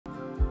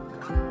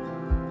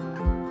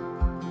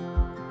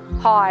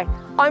Hi,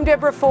 I'm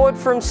Debra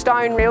from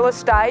Stone Real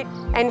Estate,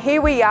 and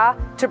here we are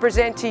to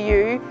present to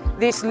you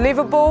this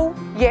livable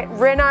yet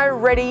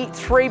reno-ready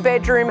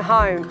 3-bedroom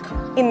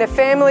home in the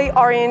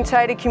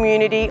family-orientated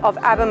community of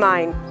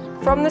Abermain.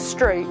 From the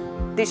street,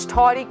 this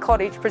tidy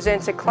cottage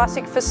presents a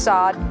classic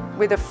facade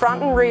with a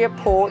front and rear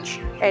porch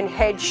and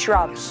hedge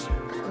shrubs.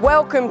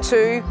 Welcome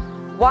to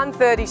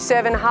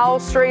 137 Harle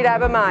Street,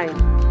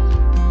 Abermain.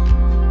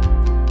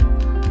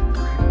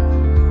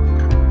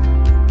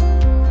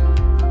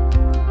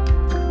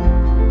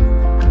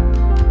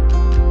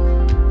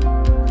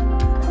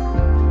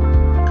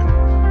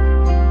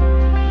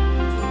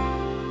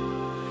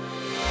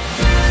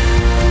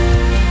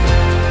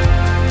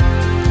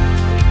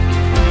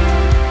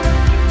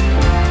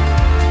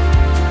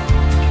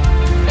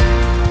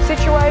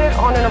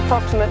 On an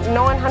approximate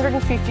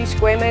 950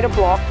 square metre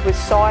block with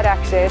side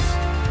access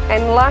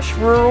and lush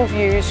rural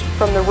views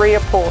from the rear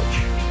porch.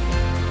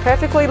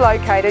 Perfectly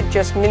located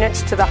just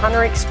minutes to the Hunter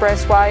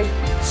Expressway,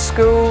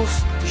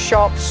 schools,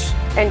 shops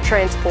and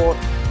transport.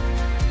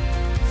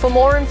 For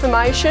more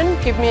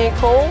information, give me a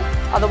call,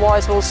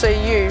 otherwise we'll see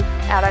you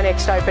at our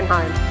next open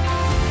home.